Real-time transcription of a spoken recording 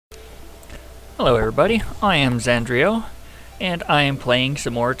Hello everybody, I am Zzandrio, and I am playing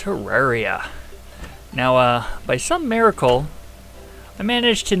some more Terraria. Now, by some miracle, I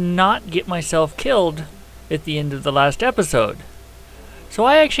managed to not get myself killed at the end of the last episode. So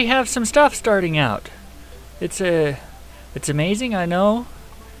I actually have some stuff starting out. It's amazing, I know,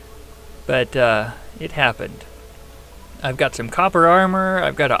 but it happened. I've got some copper armor,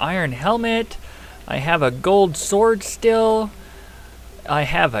 I've got an iron helmet, I have a gold sword still, I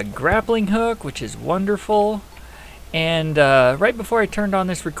have a grappling hook, which is wonderful, and right before I turned on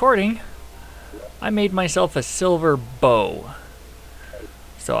this recording, I made myself a silver bow.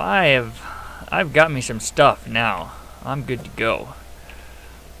 So I've got me some stuff now. I'm good to go.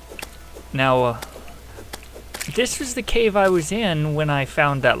 Now, this was the cave I was in when I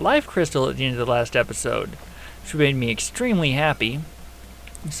found that life crystal at the end of the last episode, which made me extremely happy.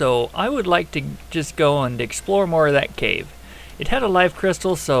 So I would like to just go and explore more of that cave. It had a life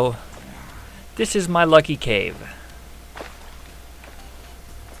crystal, so this is my lucky cave.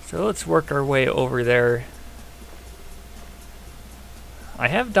 So let's work our way over there. I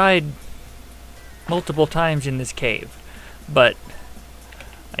have died multiple times in this cave, but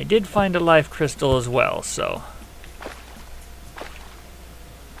I did find a life crystal as well, so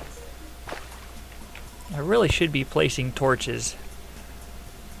I really should be placing torches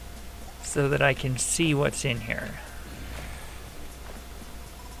so that I can see what's in here.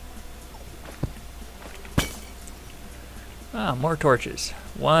 Ah, more torches.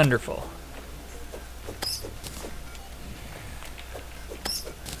 Wonderful.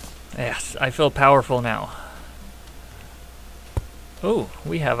 Yes, I feel powerful now. Oh,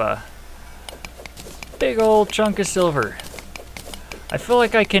 we have a big old chunk of silver. I feel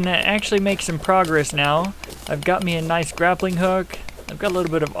like I can actually make some progress now. I've got me a nice grappling hook. I've got a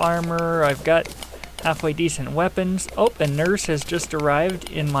little bit of armor. I've got halfway decent weapons. Oh, a nurse has just arrived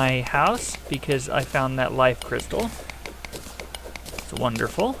in my house because I found that life crystal. It's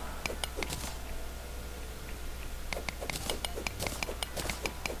wonderful.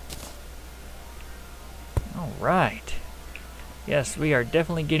 All right. Yes, we are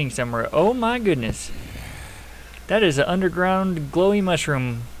definitely getting somewhere. Oh my goodness. That is an underground glowy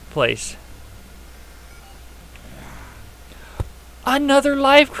mushroom place. Another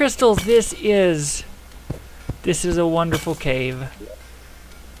life crystal. This is a wonderful cave.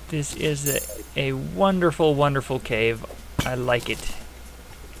 This is a wonderful, wonderful cave. I like it.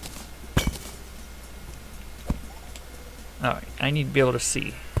 Alright, I need to be able to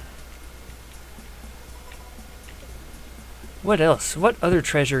see. What else? What other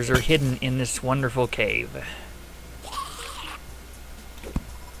treasures are hidden in this wonderful cave?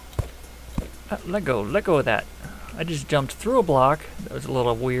 Let go of that. I just jumped through a block. That was a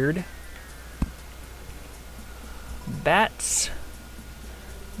little weird. Bats.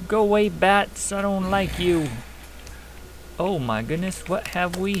 Go away, bats. I don't like you. Oh my goodness, what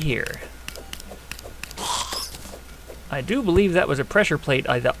have we here? I do believe that was a pressure plate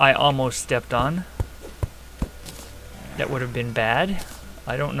I almost stepped on. That would have been bad.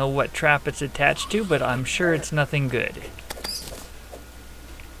 I don't know what trap it's attached to, but I'm sure it's nothing good.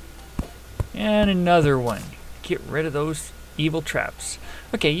 And another one. Get rid of those evil traps.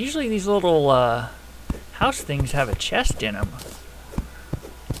 Okay, usually these little house things have a chest in them.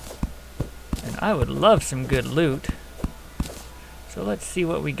 And I would love some good loot. So let's see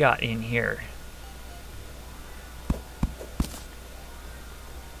what we got in here.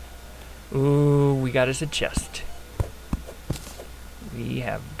 Ooh, we got us a chest. We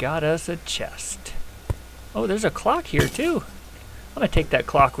have got us a chest. Oh, there's a clock here too. I'm gonna take that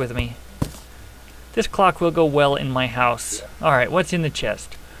clock with me. This clock will go well in my house. Alright, what's in the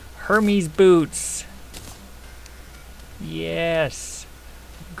chest? Hermes boots. Yes.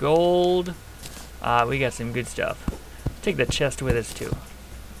 Gold. Ah, we got some good stuff. Take the chest with us too.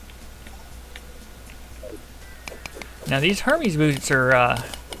 Now these Hermes boots are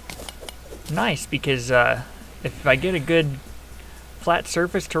nice because if I get a good flat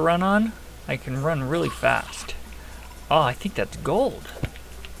surface to run on, I can run really fast. Oh, I think that's gold.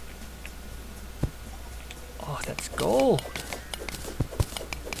 Oh, that's gold.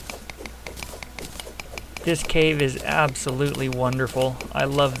 This cave is absolutely wonderful. I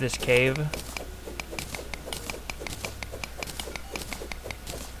love this cave.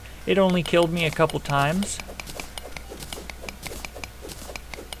 It only killed me a couple times.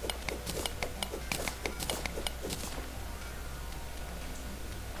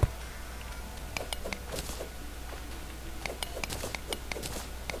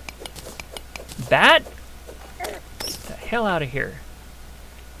 Bat? Get the hell out of here.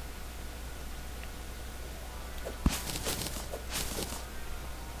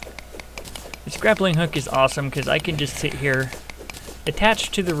 This grappling hook is awesome because I can just sit here,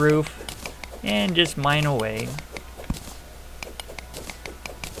 attached to the roof, and just mine away.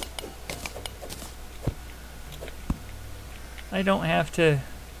 I don't have to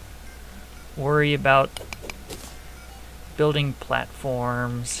worry about building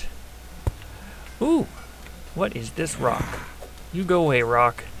platforms. Ooh, what is this rock? You go away,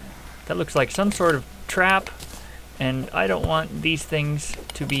 rock. That looks like some sort of trap, and I don't want these things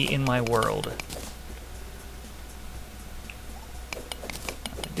to be in my world.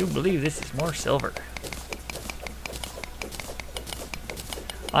 I do believe this is more silver.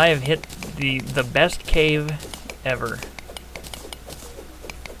 I have hit the best cave ever.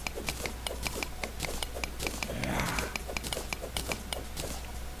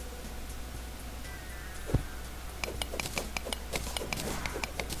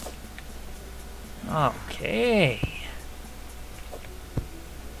 Okay.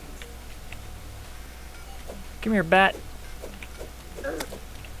 Come here, bat.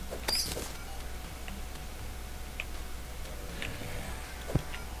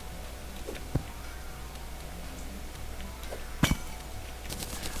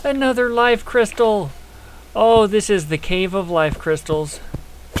 Another life crystal. Oh, this is the cave of life crystals.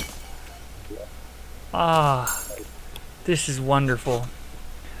 Ah, this is wonderful.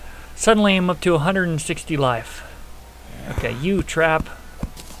 Suddenly I'm up to 160 life. Okay, you trap.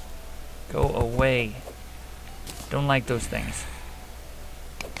 Go away. Don't like those things.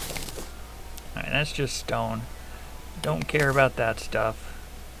 Alright, that's just stone. Don't care about that stuff.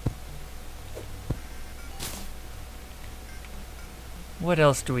 What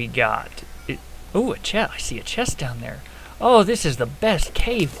else do we got? Oh, a chest. I see a chest down there. Oh, this is the best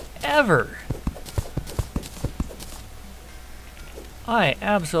cave ever. I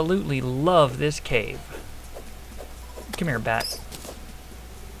absolutely love this cave. Come here, bat.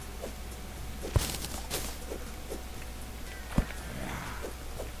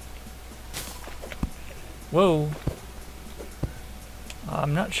 Whoa.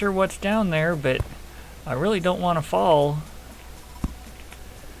 I'm not sure what's down there, but I really don't want to fall.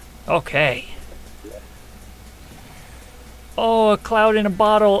 Okay. Oh, a cloud in a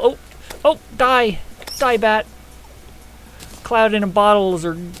bottle. Oh, oh, die. Die, bat. Clouds in bottles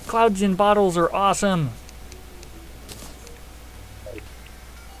are awesome.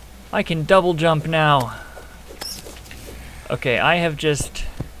 I can double jump now. Okay, I have just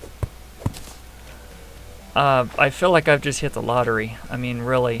I feel like I've just hit the lottery. I mean,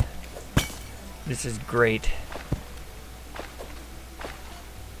 really. This is great.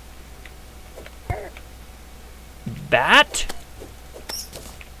 Bat?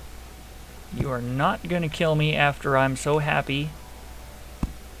 You are not gonna kill me after I'm so happy.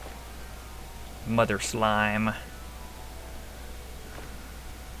 Mother slime.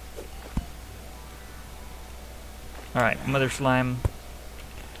 Alright, mother slime.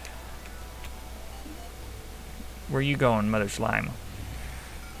 Where are you going, mother slime?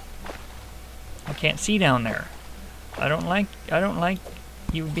 I can't see down there. I don't like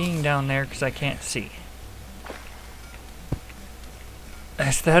you being down there because I can't see.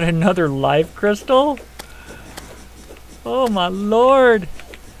 Is that another life crystal? Oh my lord!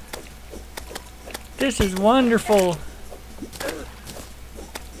 This is wonderful!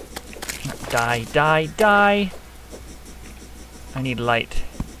 Die, die, die! I need light.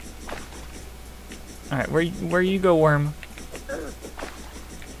 Alright, where you go, worm?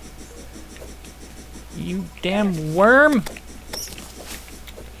 You damn worm!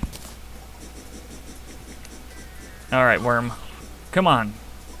 Alright, worm. Come on.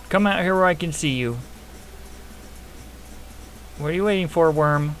 Come out here where I can see you. What are you waiting for,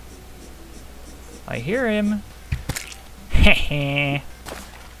 worm? I hear him. Heh.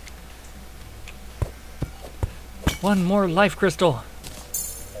 One more life crystal.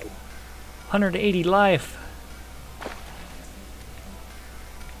 180 life.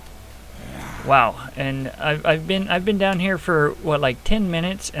 Wow, and I've been down here for what, like 10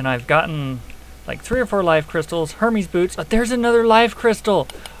 minutes, and I've gotten like 3 or 4 life crystals, Hermes boots. There's another life crystal.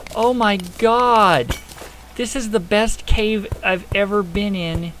 Oh my god. This is the best cave I've ever been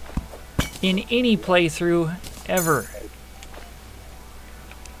in any playthrough ever.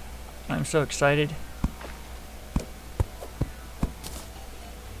 I'm so excited.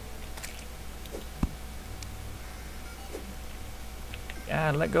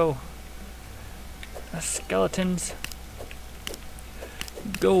 Ah, let go. Skeletons.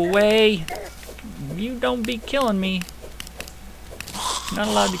 Go away. You don't be killing me. Not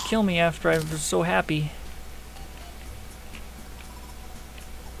allowed to kill me after I was so happy.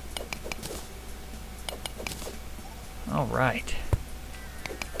 Alright.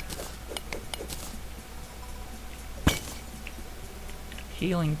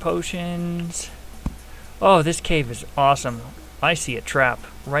 Healing potions. Oh, this cave is awesome. I see a trap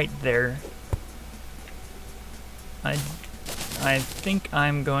right there. I think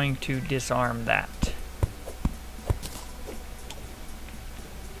I'm going to disarm that.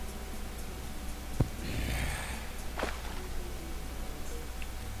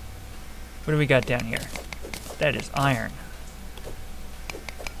 What do we got down here? That is iron.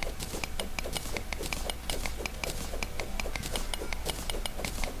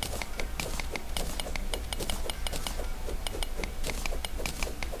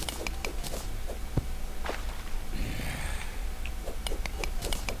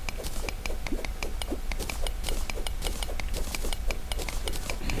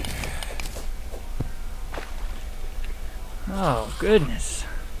 Oh, goodness.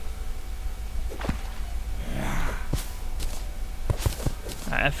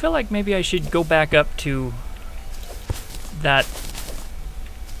 I feel like maybe I should go back up to the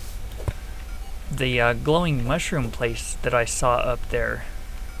glowing mushroom place that I saw up there.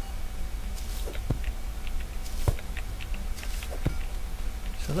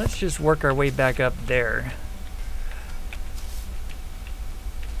 So let's just work our way back up there.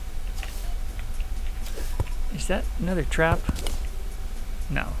 Is that another trap?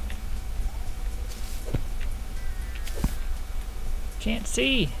 No. Can't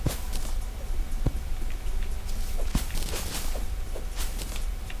see.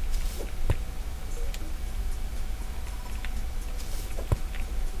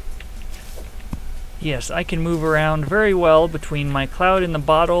 Yes, I can move around very well between my cloud in the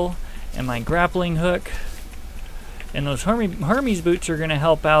bottle and my grappling hook. And those Hermes boots are going to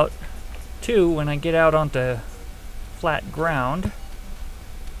help out too when I get out onto flat ground.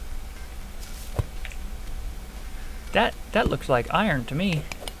 That looks like iron to me.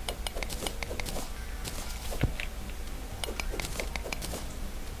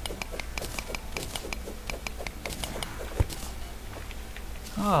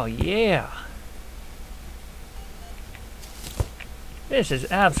 Oh yeah. This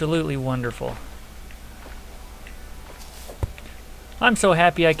is absolutely wonderful. I'm so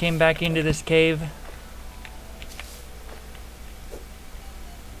happy I came back into this cave.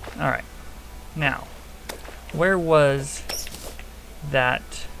 Alright. Now, where was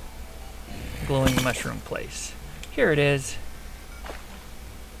that glowing mushroom place? Here it is.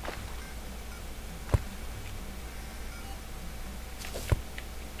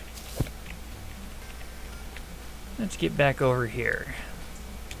 Let's get back over here.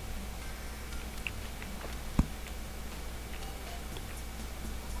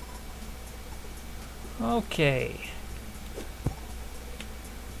 Okay.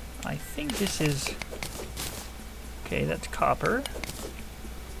 I think this is... Okay, that's copper.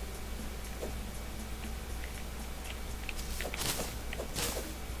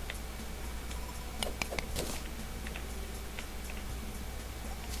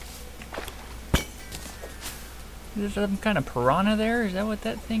 Is there some kind of piranha there? Is that what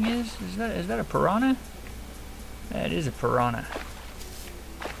that thing is? Is that a piranha? That is a piranha.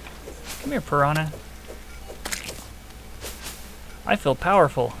 Come here, piranha. I feel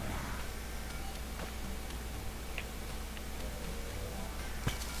powerful.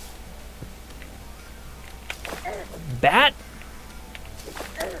 Bat?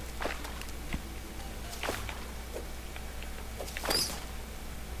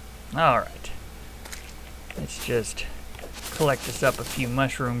 Alright. Let's just collect us up a few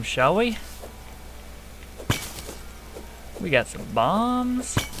mushrooms, shall we? We got some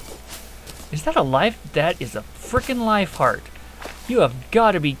bombs. Is that a life? That is a frickin' life heart. You have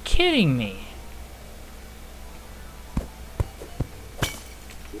got to be kidding me.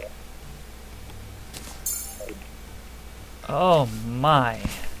 Oh my.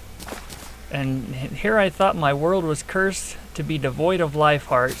 And here I thought my world was cursed to be devoid of life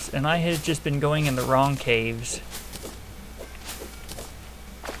hearts, and I had just been going in the wrong caves.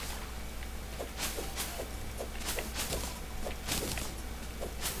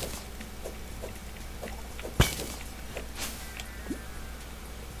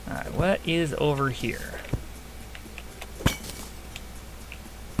 Alright, what is over here?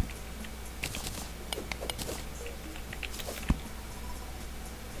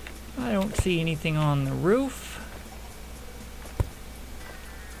 I don't see anything on the roof.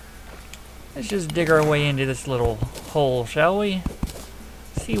 Let's just dig our way into this little hole, shall we?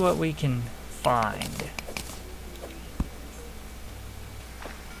 See what we can find.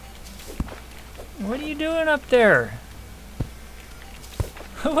 What are you doing up there?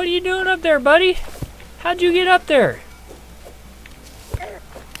 What are you doing up there, buddy? How'd you get up there?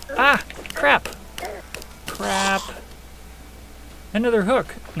 Ah, crap. Crap. Another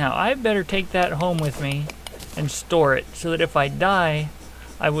hook. Now, I better take that home with me and store it so that if I die,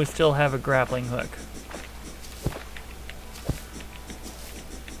 I would still have a grappling hook.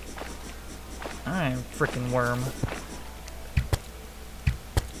 I'm a frickin' worm.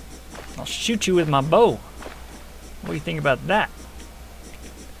 I'll shoot you with my bow. What do you think about that?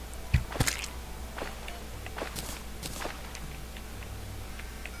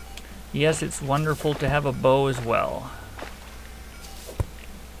 Yes, it's wonderful to have a bow as well.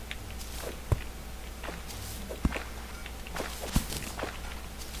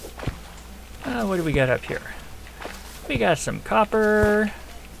 What do we got up here? We got some copper.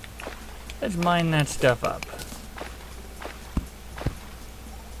 Let's mine that stuff up.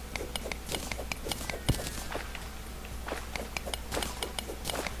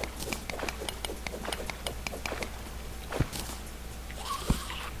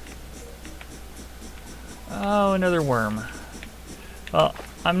 Oh, another worm. Well,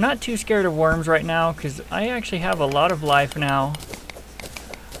 I'm not too scared of worms right now because I actually have a lot of life now.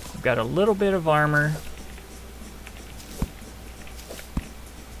 I've got a little bit of armor.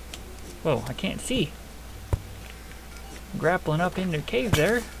 Whoa, I can't see. I'm grappling up into the cave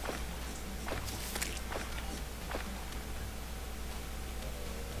there.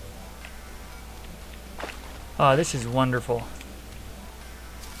 Oh, this is wonderful.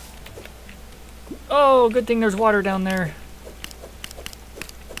 Oh, good thing there's water down there.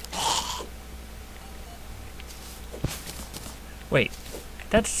 Wait,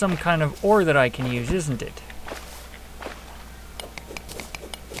 that's some kind of ore that I can use, isn't it?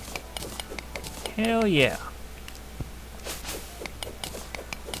 Hell yeah.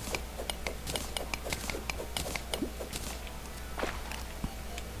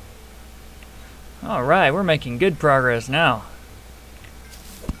 Alright, we're making good progress now.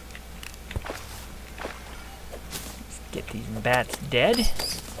 Let's get these bats dead.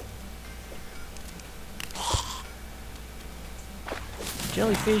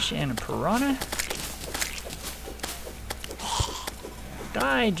 Jellyfish and a piranha.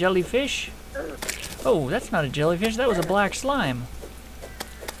 Die, jellyfish. Oh, that's not a jellyfish, that was a black slime.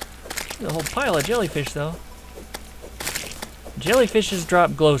 There's a whole pile of jellyfish, though. Jellyfishes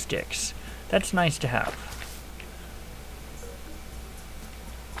drop glow sticks. That's nice to have.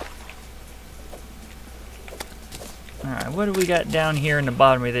 Alright, what do we got down here in the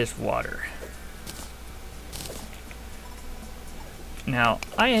bottom of this water? Now,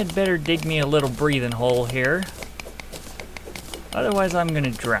 I had better dig me a little breathing hole here. Otherwise, I'm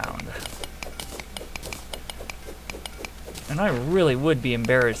gonna drown. And I really would be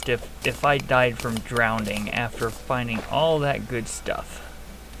embarrassed if I died from drowning after finding all that good stuff.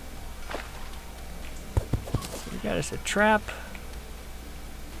 We got us a trap.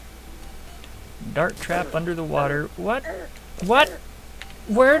 Dart trap under the water. What? What?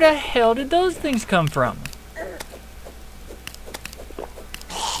 Where the hell did those things come from?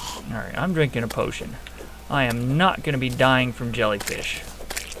 Alright, I'm drinking a potion. I am not going to be dying from jellyfish.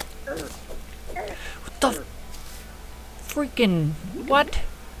 What the freaking... What?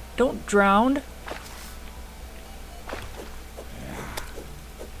 Don't drown.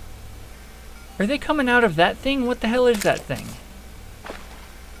 Are they coming out of that thing? What the hell is that thing?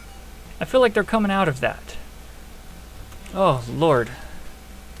 I feel like they're coming out of that. Oh, Lord.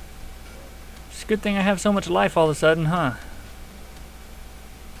 It's a good thing I have so much life all of a sudden, huh?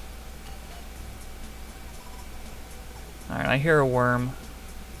 Alright, I hear a worm.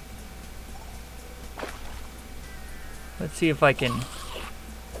 Let's see if I can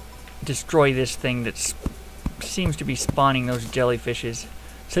destroy this thing that seems to be spawning those jellyfishes.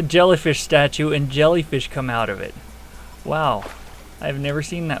 It's a jellyfish statue and jellyfish come out of it. Wow, I've never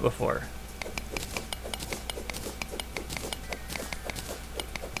seen that before.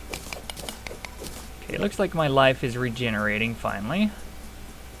 Okay, it looks like my life is regenerating finally.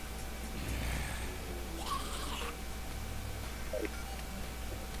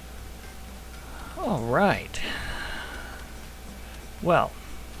 All right. Well.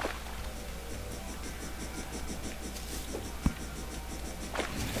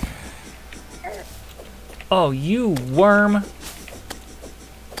 Oh, you worm.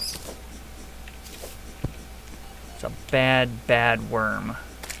 It's a bad, bad worm. All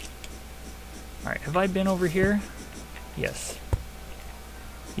right, have I been over here? Yes.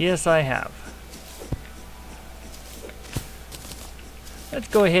 Yes, I have. Let's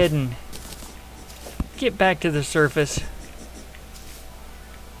go ahead and get back to the surface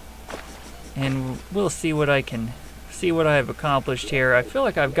and we'll see what I can see what I've accomplished here. I feel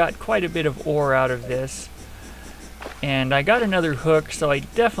like I've got quite a bit of ore out of this, and I got another hook, so I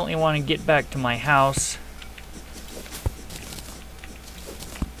definitely want to get back to my house.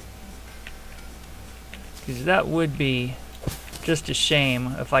 Because that would be just a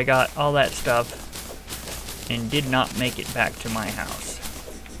shame if I got all that stuff and did not make it back to my house.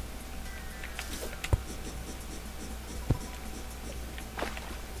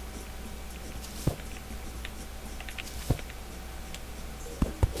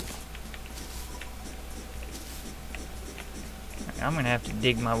 I'm gonna have to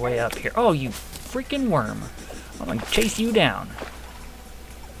dig my way up here. Oh, you freaking worm. I'm gonna chase you down.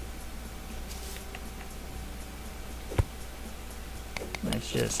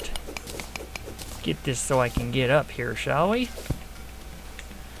 Let's just get this so I can get up here, shall we?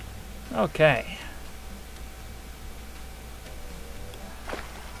 Okay.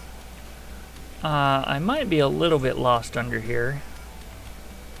 I might be a little bit lost under here.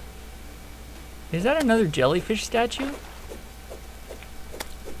 Is that another jellyfish statue?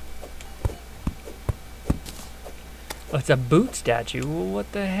 Oh, it's a boot statue. Well,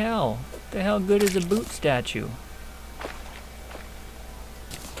 what the hell? What the hell good is a boot statue?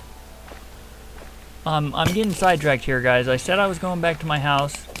 I'm getting sidetracked here, guys. I said I was going back to my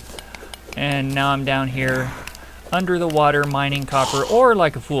house, and now I'm down here under the water mining copper ore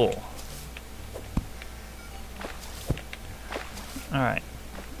like a fool. Alright.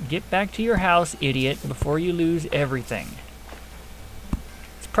 Get back to your house, idiot, before you lose everything.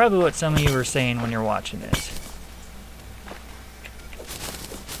 It's probably what some of you are saying when you're watching this.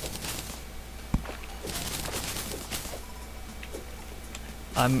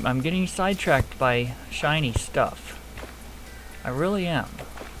 I'm getting sidetracked by shiny stuff. I really am.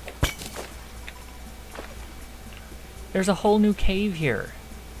 There's a whole new cave here.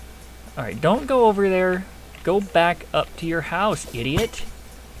 Alright, don't go over there. Go back up to your house, idiot.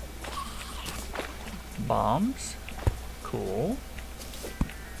 Bombs. Cool.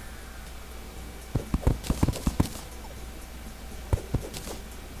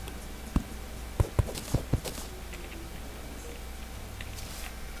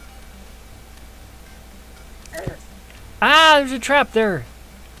 Ah, there's a trap there.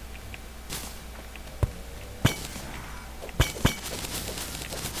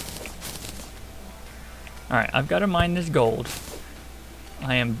 Alright, I've got to mine this gold.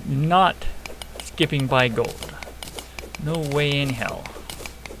 I am not skipping by gold. No way in hell.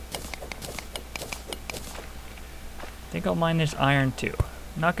 I think I'll mine this iron too.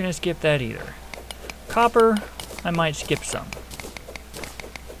 Not going to skip that either. Copper, I might skip some.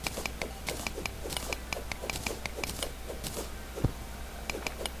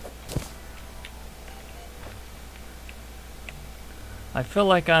 I feel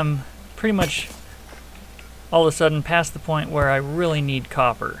like I'm pretty much all of a sudden past the point where I really need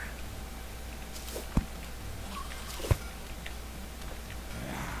copper.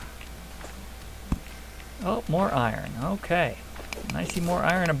 Oh, more iron. Okay. And I see more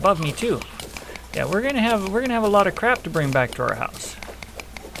iron above me too. Yeah, we're gonna have a lot of crap to bring back to our house.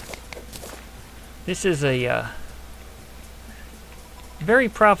 This is a very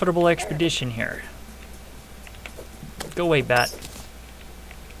profitable expedition here. Go away, bat.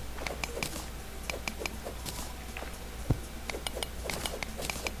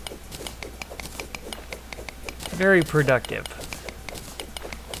 Very productive.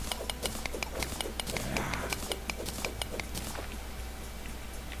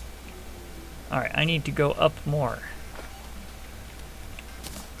 Alright, I need to go up more.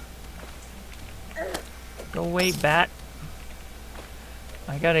 Go away, bat.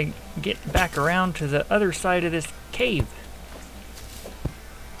 I gotta get back around to the other side of this cave.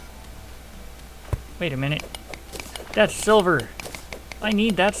 Wait a minute. That's silver. I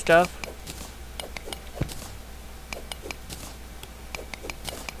need that stuff.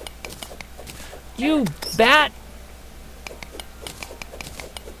 You bat!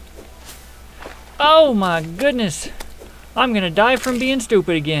 Oh my goodness! I'm gonna die from being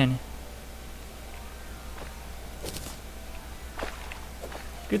stupid again.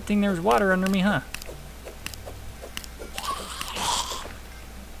 Good thing there's water under me, huh?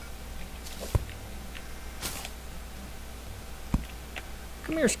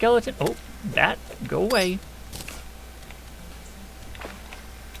 Come here, skeleton. Oh, bat, go away.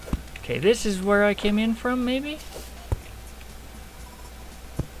 Okay, this is where I came in from, maybe?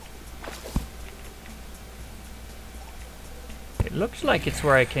 It looks like it's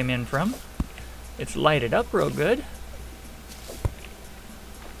where I came in from. It's lighted up real good.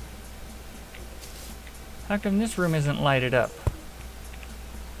 How come this room isn't lighted up?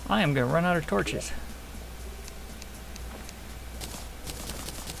 I am gonna run out of torches.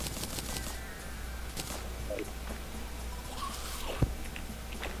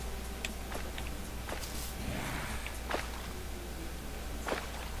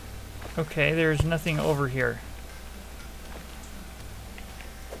 Okay, there's nothing over here.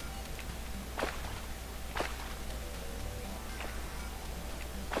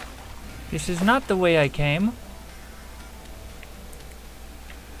 This is not the way I came.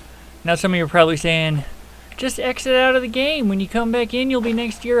 Now some of you are probably saying, just exit out of the game. When you come back in, you'll be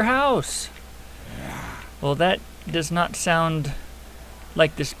next to your house. Well, that does not sound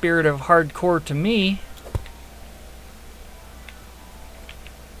like the spirit of hardcore to me.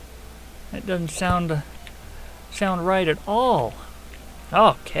 That doesn't sound right at all.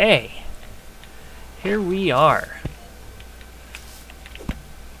 Okay. Here we are.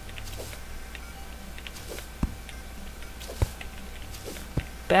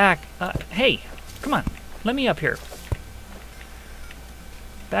 Back. Hey, come on. Let me up here.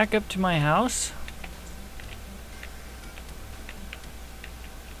 Back up to my house.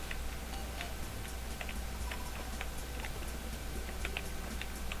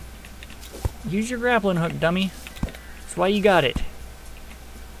 Use your grappling hook, dummy. That's why you got it.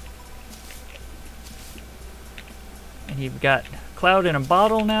 And you've got cloud in a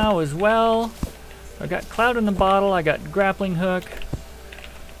bottle now as well. I got cloud in the bottle. I got grappling hook.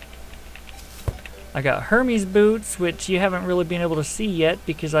 I got Hermes boots, which you haven't really been able to see yet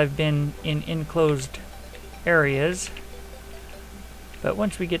because I've been in enclosed areas. But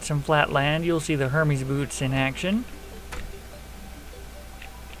once we get some flat land, you'll see the Hermes boots in action.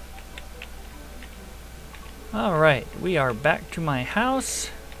 Alright, we are back to my house.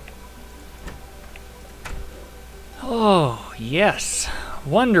 Oh, yes.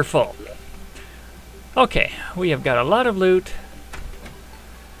 Wonderful. Okay, we have got a lot of loot.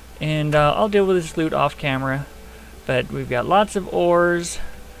 And I'll deal with this loot off camera. But we've got lots of ores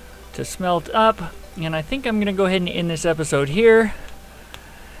to smelt up. And I think I'm going to go ahead and end this episode here.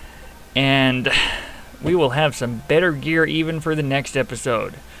 And we will have some better gear even for the next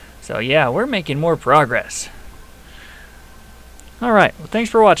episode. So yeah, we're making more progress. Alright, well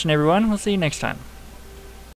thanks for watching everyone. We'll see you next time.